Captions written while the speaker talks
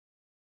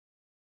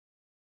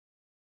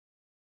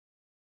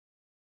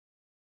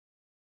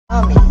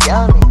Yummy,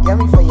 yummy,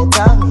 yummy for your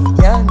tummy.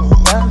 Yummy,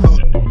 yummy.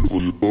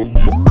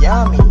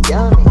 Yummy,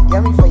 yummy,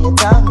 yummy for your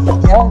tummy.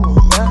 Yummy,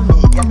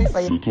 yummy, yummy for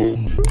your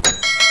tummy.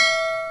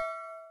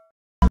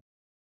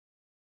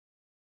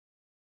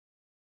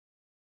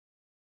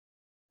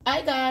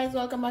 Hi guys,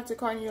 welcome back to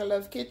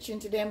Cornelialove Kitchen.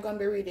 Today I'm going to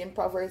be reading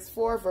Proverbs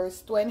 4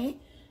 verse 20.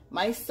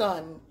 My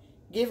son,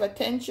 give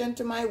attention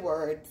to my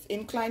words,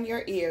 incline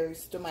your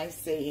ears to my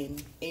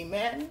saying.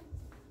 Amen.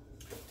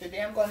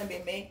 Today I'm going to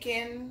be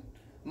making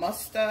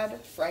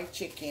mustard fried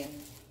chicken.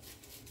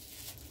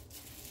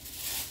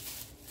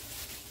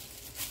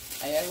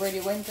 I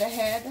already went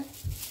ahead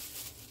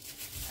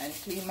and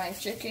cleaned my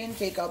chicken,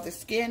 take out the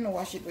skin,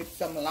 wash it with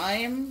some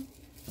lime,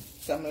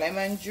 some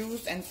lemon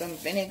juice and some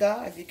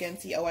vinegar. As you can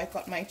see how I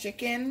cut my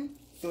chicken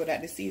so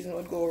that the seasoning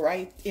would go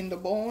right in the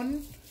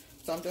bone.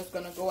 So I'm just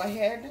going to go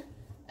ahead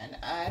and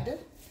add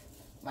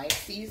my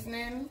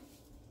seasoning.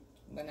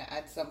 I'm going to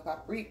add some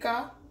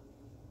paprika,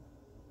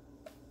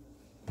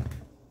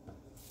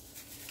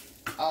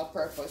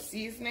 all-purpose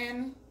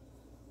seasoning,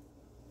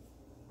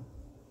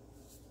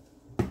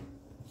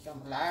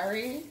 some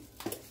Larry,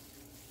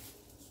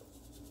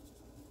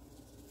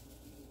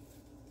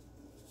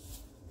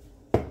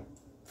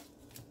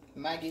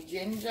 Maggi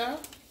ginger,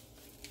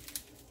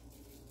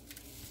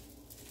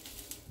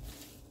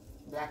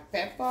 black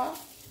pepper,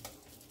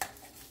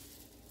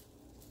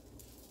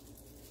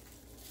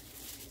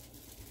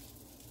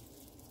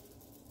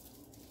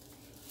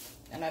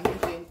 and I'm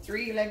using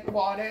 3 leg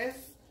waters.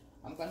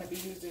 I'm going to be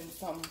using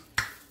some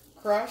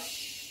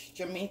crushed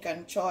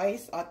Jamaican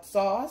choice hot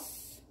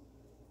sauce,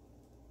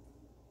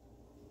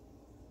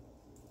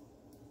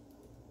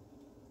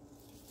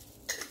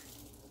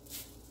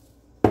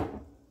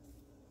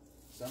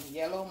 some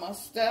yellow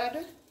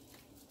mustard,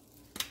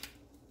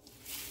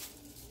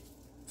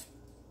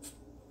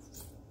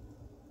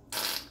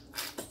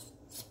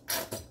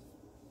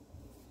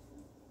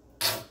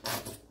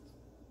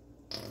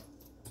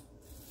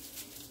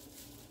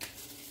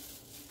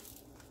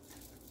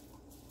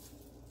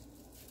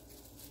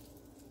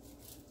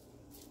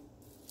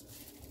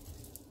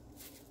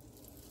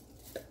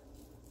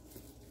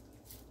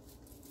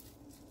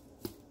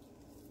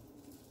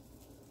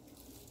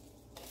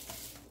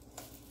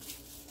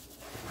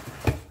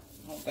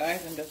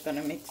 guys. I'm just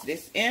gonna mix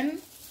this in.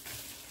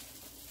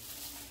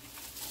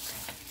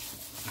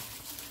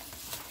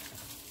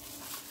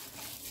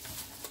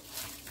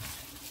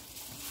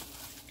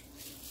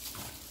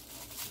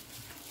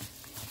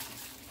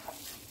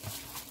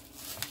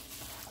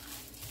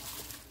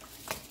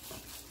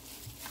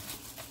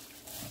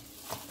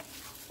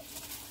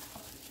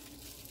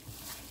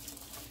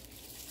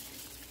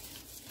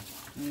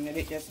 And let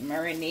it just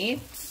marinate.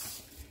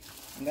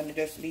 I'm gonna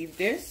just leave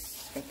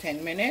this for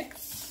 10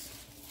 minutes.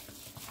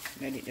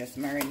 Let it just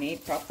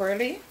marinate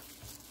properly. You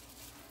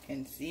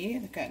can see,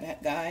 look at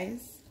that,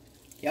 guys.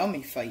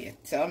 Yummy for your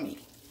tummy.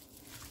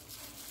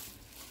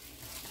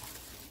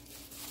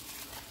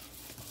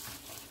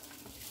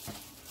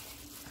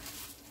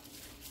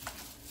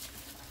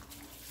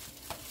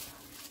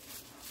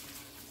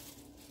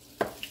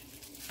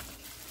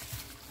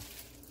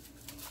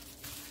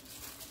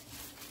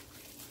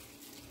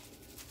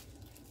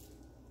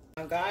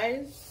 Now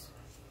guys,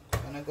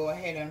 I'm gonna go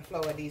ahead and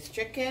flour these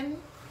chicken.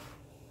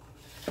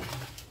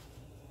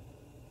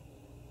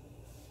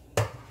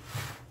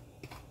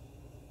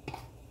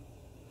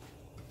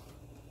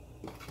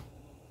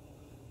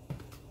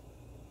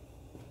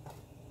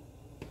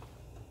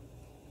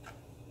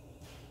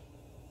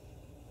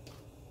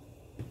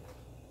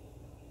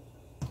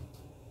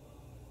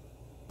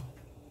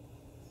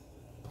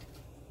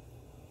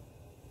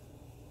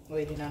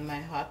 Waiting on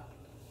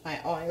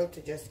my oil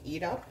to just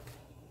heat up.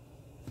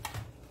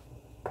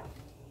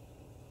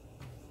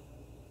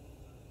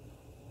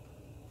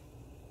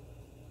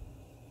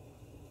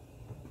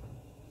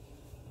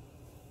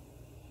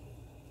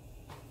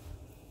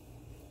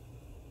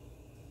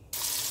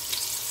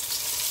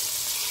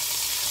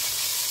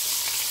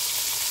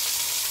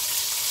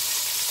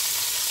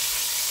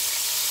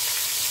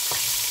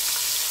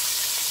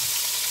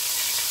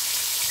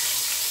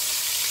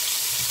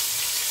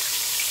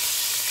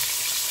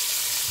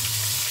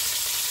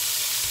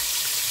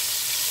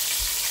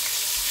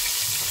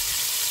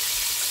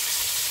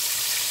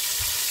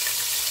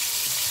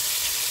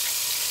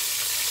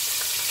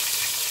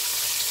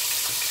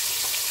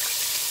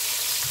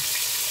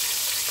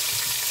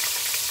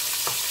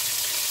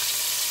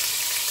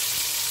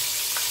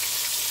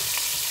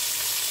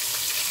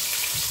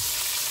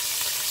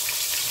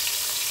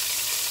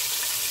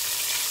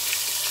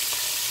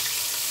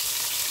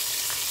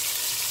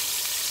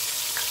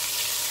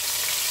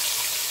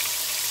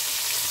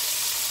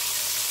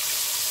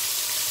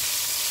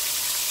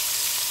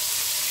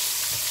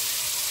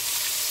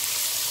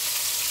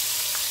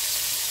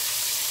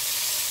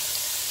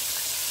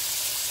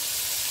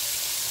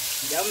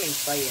 Yummy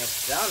for your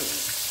tummy.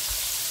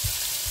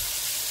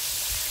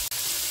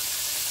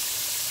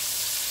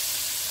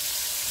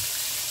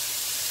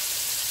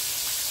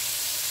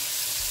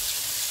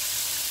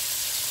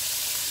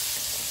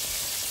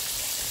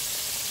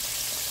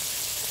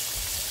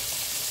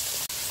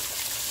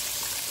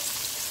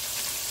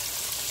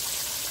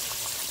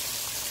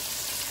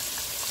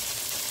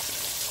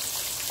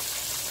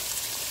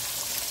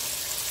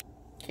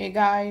 Hey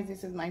guys,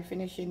 this is my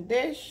finishing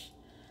dish.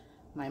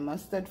 My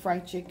mustard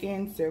fried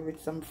chicken served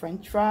with some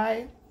french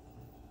fry.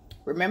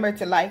 Remember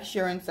to like,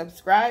 share, and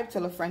subscribe.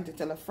 Tell a friend to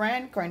tell a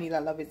friend.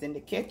 Cornelialove is in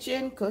the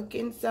kitchen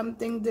cooking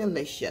something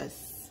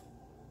delicious.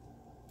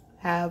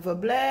 Have a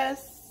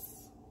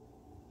blessed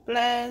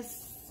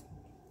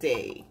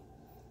day.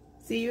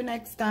 See you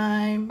next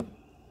time.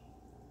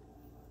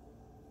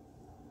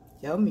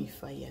 Yummy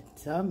for your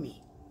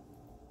tummy.